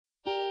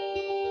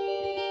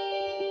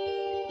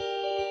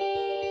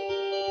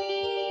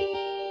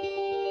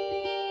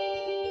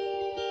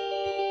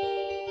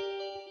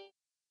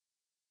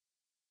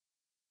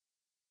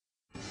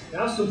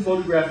some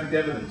photographic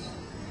evidence.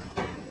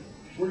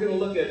 We're going to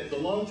look at the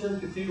long-term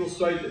cathedral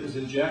site that was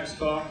in Jack's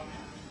talk.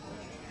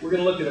 We're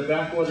going to look at a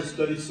backwater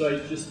study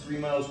site just 3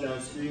 miles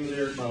downstream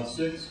there at mile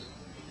 6.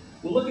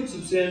 We'll look at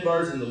some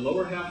sandbars in the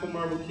lower half of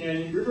Marble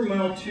Canyon. River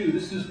Mile 2,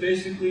 this is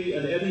basically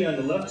an eddy on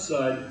the left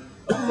side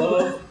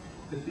above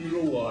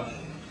Cathedral Wash.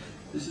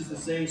 This is the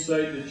same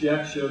site that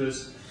Jack showed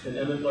us and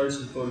Emmett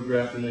Larson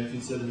photographed in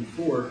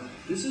 1974.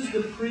 This is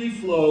the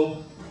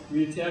pre-flow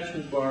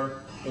reattachment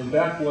bar and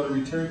backwater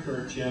return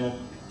current channel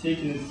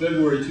taken in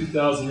February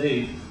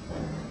 2008.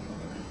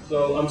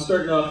 So I'm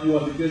starting off, you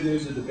want the good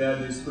news or the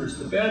bad news first.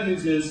 The bad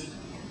news is,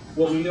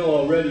 what we know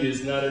already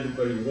is not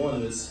everybody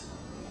won this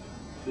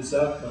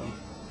outcome.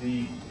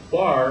 The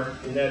bar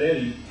in that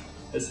eddy,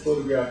 as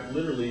photographed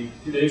literally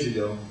 2 days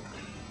ago,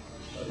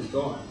 is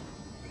gone.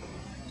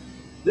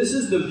 This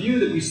is the view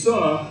that we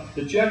saw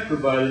that Jack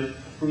provided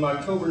from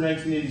October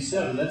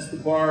 1987. That's the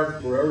bar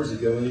 4 hours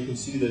ago, and you can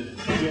see that,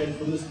 again,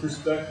 from this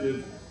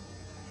perspective,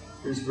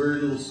 there's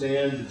very little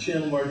sand. The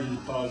channel margin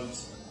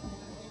deposits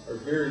are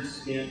very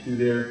scant through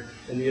there,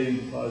 and the eddy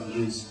deposit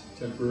is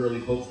temporarily,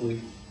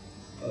 hopefully,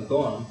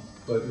 gone,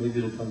 but maybe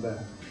it'll come back.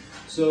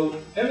 So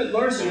Emmett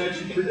Larson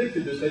actually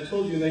predicted this. I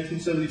told you in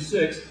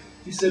 1976.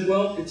 He said,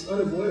 well, it's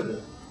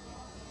unavoidable.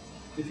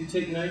 If you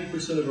take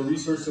 90% of a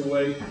resource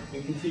away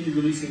and continue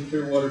releasing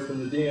clear water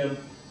from the dam,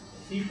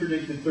 he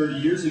predicted 30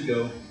 years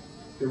ago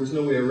there was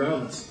no way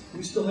around this.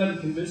 We still haven't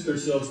convinced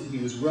ourselves that he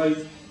was right,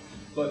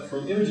 but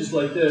from images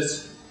like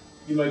this,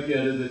 you might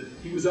get it that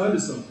he was onto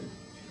something.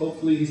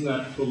 Hopefully he's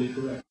not totally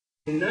correct.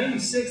 In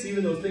 '96,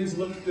 even though things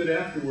looked good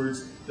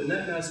afterwards, the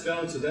net mass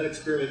balance of that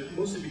experiment,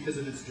 mostly because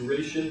of its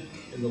duration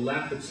and the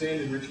lack of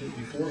sand enrichment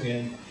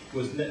beforehand,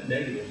 was net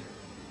negative.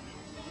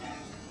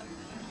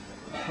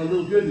 A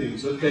little good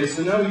news. Okay,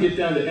 so now we get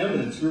down to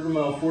eminence, River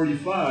Mile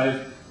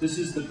 45. This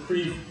is the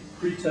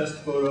pre-test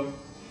photo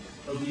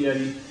of the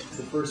eddy. It's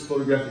the first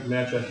photographic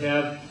match I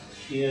have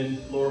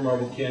in Lower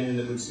Marble Canyon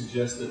that would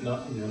suggest that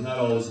not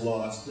all is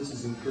lost. This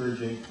is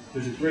encouraging.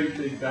 There's a great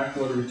big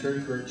backwater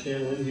return current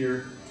channel in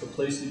here, a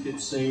place that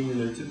gets seine, and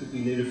there are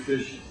typically native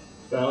fish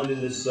found in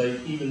this site,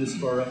 even this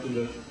far up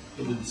into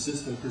the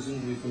system,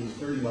 presumably from the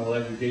 30-mile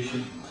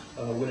aggregation,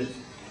 when it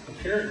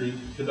apparently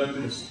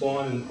conducted a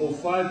spawn in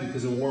 '05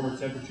 because of warmer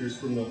temperatures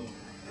from the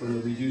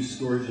reduced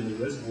storage in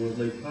the reservoir of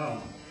Lake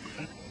Powell.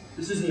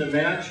 This isn't a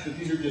match, but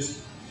these are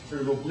just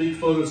sort of oblique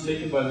photos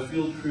taken by the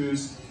field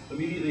crews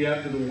immediately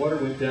after the water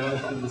went down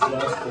after this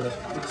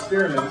last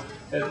experiment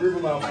at River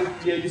Mile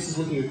 58. This is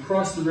looking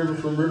across the river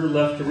from river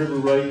left to river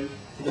right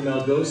to the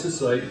Malgosa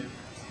site.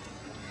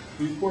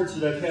 Reports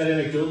that I've had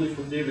anecdotally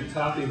from David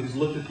Topping, who's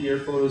looked at the air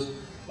photos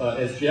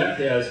as Jack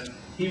has.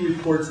 He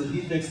reports that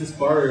he thinks this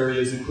bar area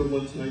is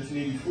equivalent to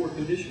 1984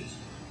 conditions.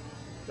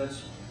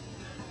 That's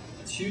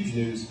huge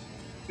news.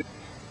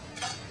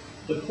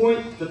 The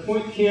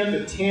point camp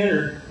at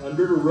Tanner on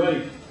River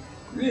Right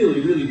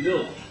really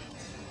built.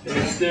 It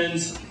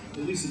extends,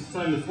 at least at the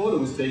time the photo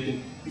was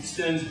taken,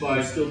 extends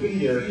by still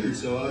 50 or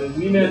so out. And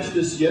we matched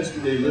this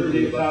yesterday.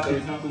 Dave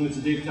Topping, compliments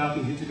of Dave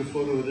Topping. He took a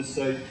photo of this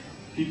site.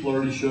 People are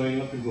already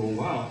showing up and going,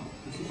 wow,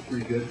 this is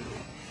pretty good.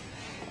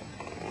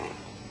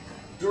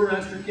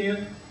 Zoroaster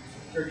Camp.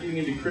 Start getting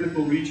into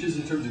critical reaches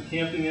in terms of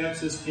camping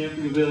access,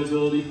 camping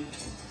availability.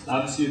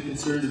 Obviously a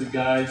concern to the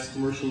guides,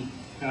 commercial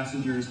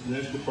passengers, the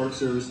National Park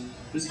Service.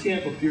 This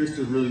camp appears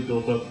to have really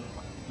built up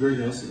very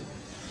nicely.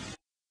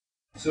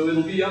 So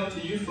it'll be up to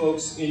you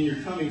folks in your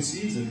coming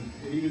season,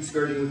 and even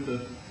starting with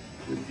the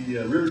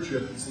river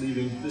trip that's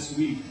leaving this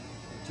week,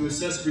 to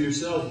assess for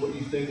yourselves what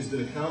you think has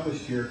been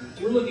accomplished here.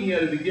 We're looking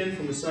at it again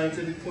from a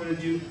scientific point of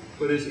view,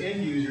 but as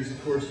end users,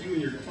 of course, you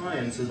and your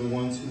clients are the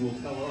ones who will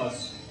tell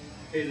us,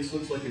 hey, this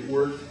looks like it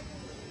worked.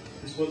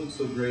 This wasn't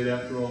so great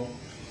after all.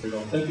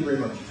 Thank you very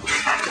much.